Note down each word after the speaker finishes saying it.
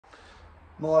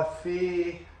My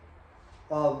fear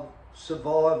of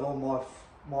survival,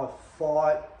 my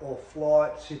fight or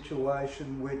flight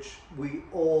situation, which we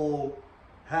all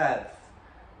have.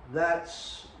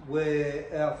 That's where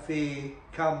our fear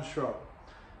comes from.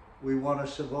 We want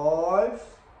to survive,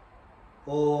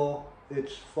 or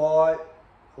it's fight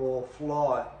or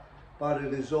flight, but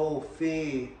it is all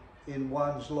fear in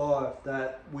one's life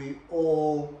that we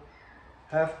all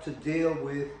have to deal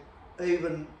with,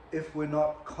 even if we're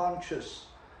not conscious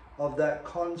of that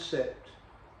concept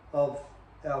of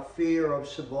our fear of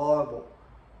survival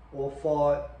or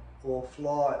fight or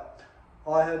flight.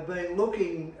 I have been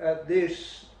looking at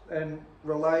this and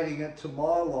relating it to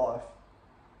my life,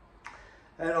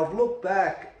 and I've looked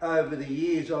back over the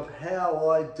years of how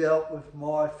I dealt with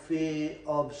my fear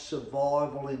of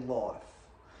survival in life.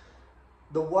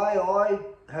 The way I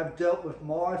have dealt with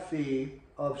my fear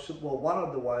of, well, one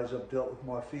of the ways I've dealt with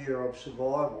my fear of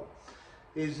survival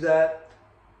is that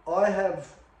I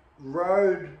have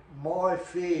rode my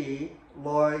fear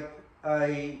like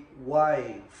a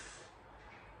wave.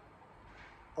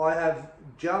 I have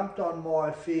jumped on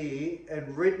my fear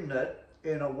and ridden it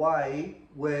in a way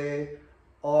where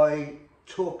I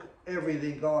took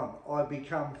everything on. I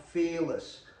become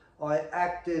fearless. I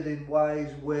acted in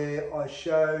ways where I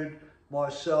showed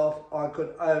myself I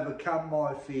could overcome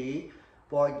my fear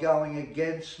by going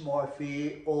against my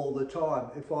fear all the time.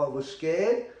 If I was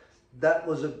scared, that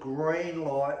was a green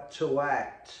light to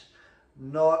act,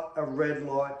 not a red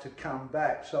light to come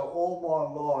back. So all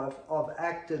my life I've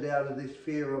acted out of this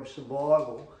fear of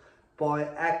survival by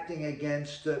acting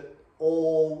against it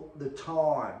all the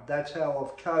time. That's how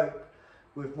I've coped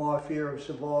with my fear of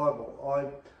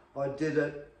survival. I did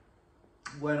it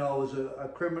when I was a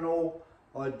criminal.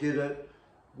 I did it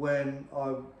when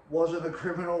I wasn't a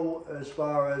criminal, as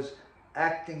far as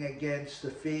acting against the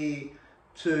fear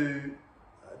to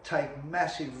take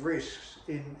massive risks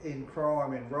in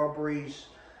crime, in robberies,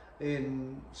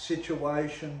 in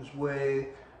situations where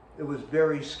it was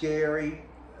very scary.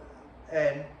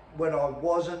 And when I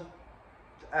wasn't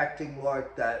acting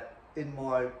like that in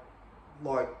my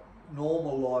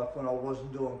normal life, when I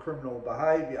wasn't doing criminal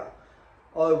behaviour,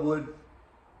 I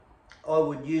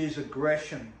would use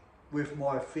aggression with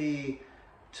my fear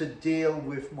to deal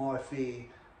with my fear.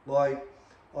 Like,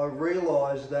 I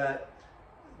realised that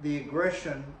the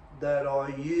aggression that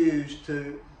I used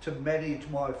to manage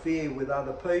my fear with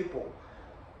other people,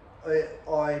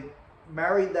 I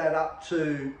married that up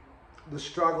to the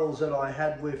struggles that I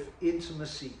had with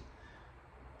intimacy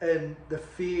and the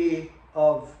fear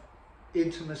of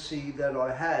intimacy that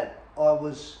I had. I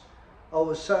was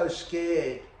so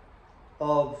scared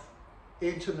of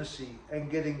intimacy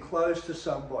and getting close to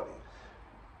somebody.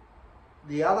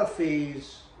 The other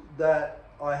fears that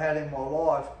I had in my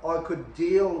life, I could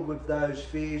deal with those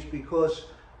fears because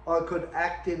I could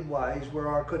act in ways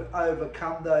where I could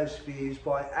overcome those fears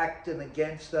by acting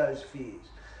against those fears.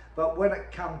 But when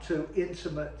it come to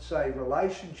intimate, say,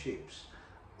 relationships,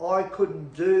 I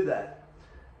couldn't do that.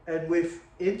 And with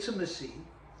intimacy,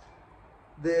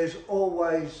 there's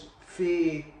always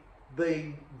fear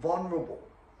being vulnerable.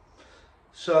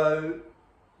 So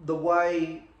the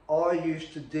way I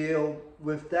used to deal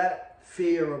with that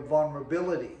fear of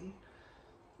vulnerability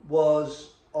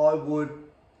was I would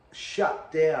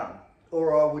shut down,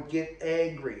 or I would get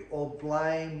angry, or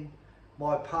blame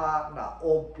my partner,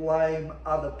 or blame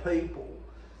other people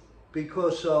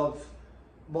because of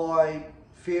my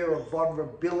fear of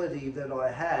vulnerability that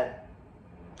I had,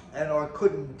 and I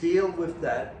couldn't deal with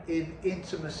that in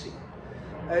intimacy.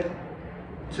 And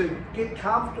to get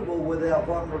comfortable with our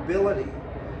vulnerability,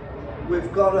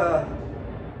 we've got to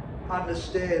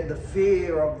understand the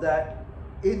fear of that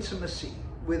intimacy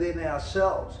within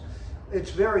ourselves.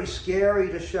 It's very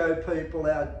scary to show people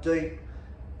our deep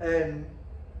and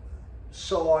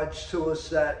sides to us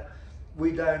that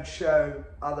we don't show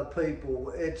other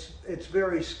people. It's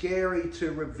very scary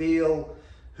to reveal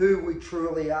who we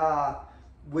truly are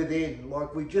within.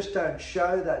 Like, we just don't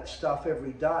show that stuff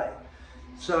every day.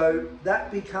 So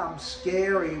that becomes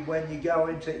scary when you go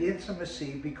into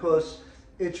intimacy, because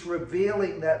it's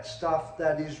revealing that stuff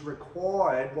that is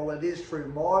required, well, it is through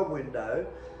my window,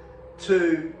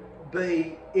 to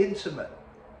be intimate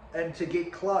and to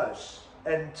get close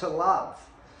and to love.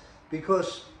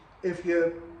 Because if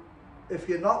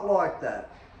you're not like that,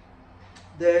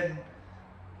 then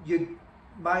you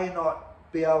may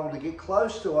not be able to get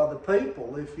close to other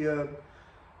people if you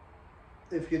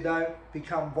don't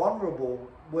become vulnerable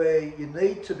where you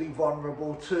need to be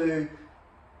vulnerable to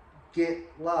get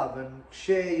love and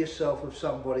share yourself with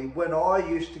somebody. When I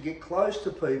used to get close to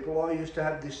people, I used to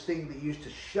have this thing that used to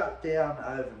shut down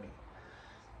over me.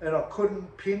 and I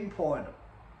couldn't pinpoint them.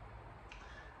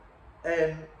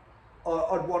 And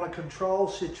I'd want to control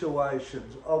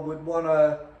situations. I would want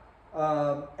to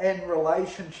end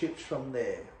relationships from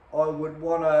there. I would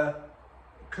want to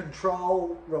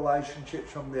control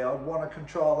relationships from there. I'd want to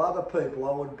control other people.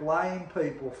 I would blame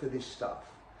people for this stuff.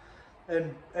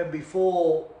 And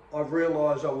before I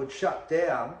realised I would shut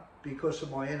down because of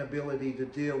my inability to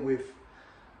deal with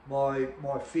my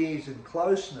fears and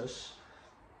closeness,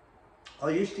 I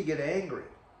used to get angry.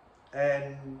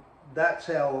 And that's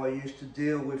how I used to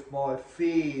deal with my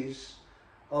fears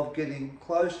of getting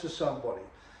close to somebody.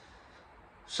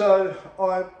 So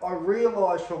I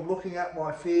realised from looking at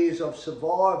my fears of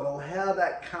survival how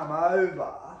that come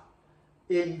over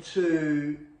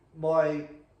into my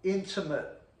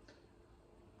intimate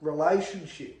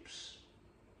relationships.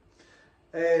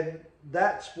 And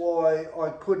that's why I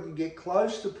couldn't get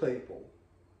close to people,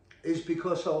 is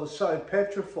because I was so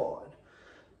petrified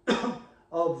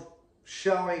of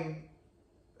showing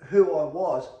who I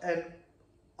was, and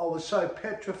I was so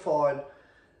petrified,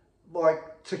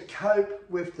 like, to cope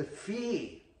with the fear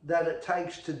that it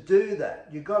takes to do that.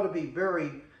 You've got to be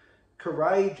very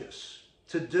courageous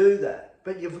to do that,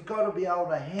 but you've got to be able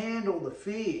to handle the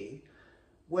fear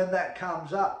when that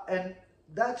comes up. And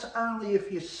that's only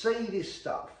if you see this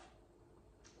stuff.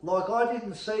 Like, I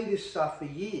didn't see this stuff for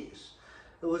years.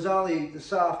 It was only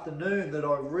this afternoon that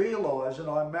I realised, and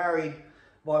I married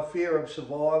my fear of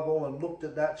survival and looked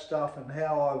at that stuff and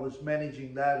how I was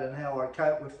managing that and how I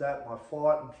cope with that, my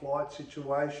fight and flight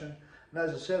situation. And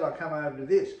as I said, I come over to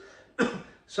this.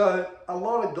 So a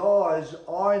lot of guys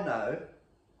I know,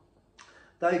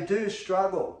 they do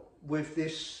struggle with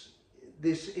this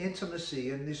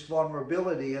intimacy and this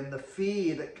vulnerability and the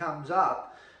fear that comes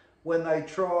up when they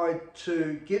try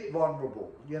to get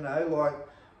vulnerable. You know,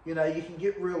 you can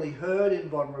get really hurt in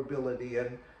vulnerability,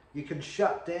 and you can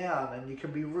shut down, and you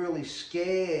can be really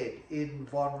scared in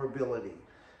vulnerability.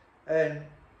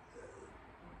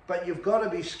 But you've got to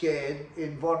be scared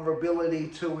in vulnerability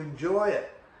to enjoy it.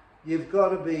 You've got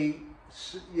to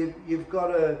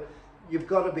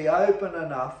be open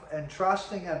enough and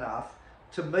trusting enough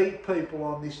to meet people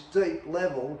on this deep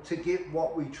level to get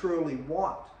what we truly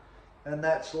want, and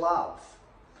that's love.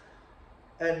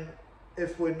 And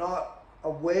if we're not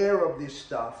aware of this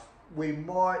stuff, we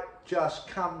might just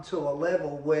come to a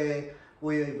level where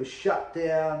we either shut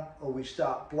down or we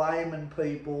start blaming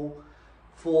people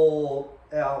for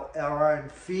our own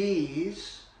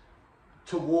fears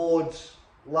towards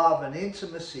love and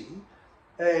intimacy,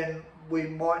 and we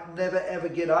might never ever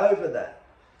get over that.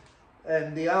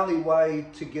 And the only way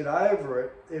to get over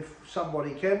it, if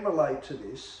somebody can relate to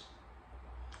this,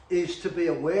 is to be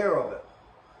aware of it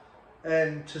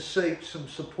and to seek some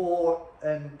support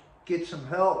and get some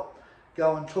help.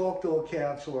 Go and talk to a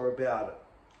counsellor about it.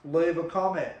 Leave a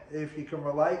comment if you can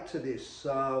relate to this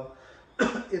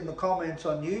in the comments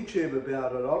on YouTube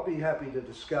about it. I'd be happy to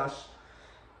discuss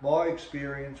my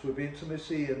experience with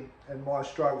intimacy and my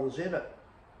struggles in it.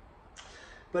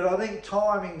 But I think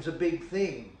timing's a big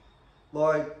thing.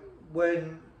 Like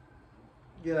when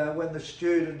the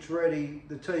student's ready,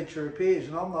 the teacher appears.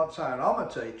 And I'm not saying I'm a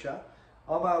teacher.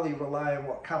 I'm only relaying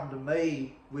what come to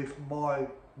me with my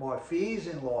fears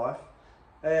in life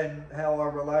and how I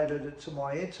related it to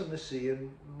my intimacy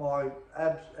and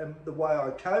and the way I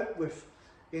cope with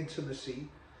intimacy.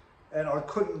 And I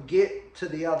couldn't get to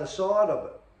the other side of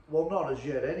it. Well, not as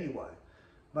yet anyway.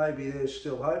 Maybe there's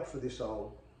still hope for this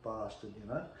old bastard, you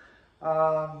know.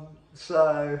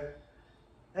 So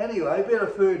anyway, a bit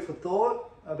of food for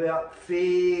thought about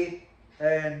fear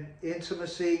and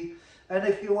intimacy. And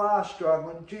if you are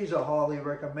struggling, geez, I highly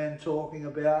recommend talking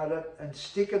about it and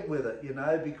sticking with it, you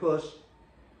know, because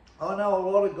I know a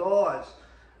lot of guys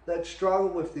that struggle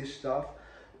with this stuff,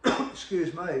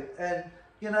 excuse me, and,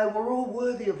 you know, we're all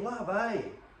worthy of love, eh?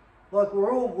 Like,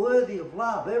 we're all worthy of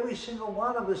love. Every single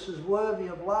one of us is worthy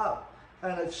of love.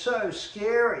 And it's so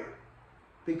scary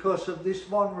because of this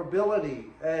vulnerability,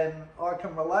 and I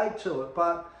can relate to it.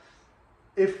 But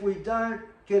if we don't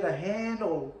get a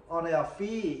handle on our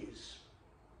fears,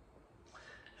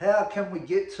 how can we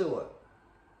get to it?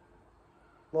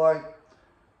 Like,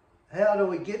 how do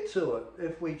we get to it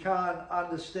if we can't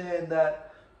understand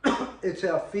that it's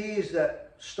our fears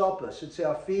that stop us? It's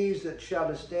our fears that shut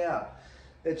us down.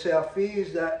 It's our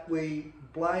fears that we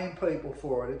blame people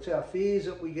for it. It's our fears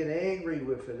that we get angry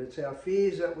with it. It's our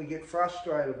fears that we get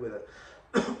frustrated with it.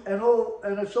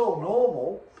 and it's all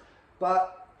normal,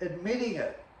 but admitting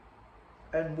it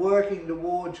and working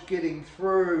towards getting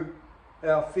through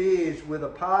our fears with a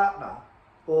partner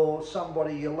or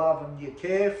somebody you love and you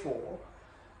care for,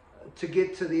 to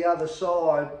get to the other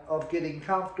side of getting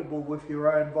comfortable with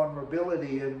your own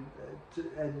vulnerability and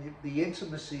the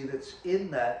intimacy that's in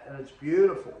that, and it's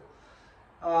beautiful.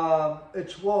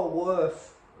 It's well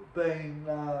worth being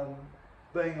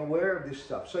aware of this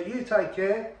stuff. So you take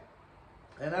care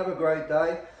and have a great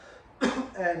day,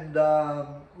 and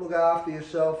look after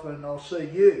yourself, and I'll see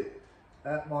you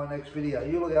at my next video.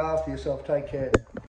 You look after yourself. Take care.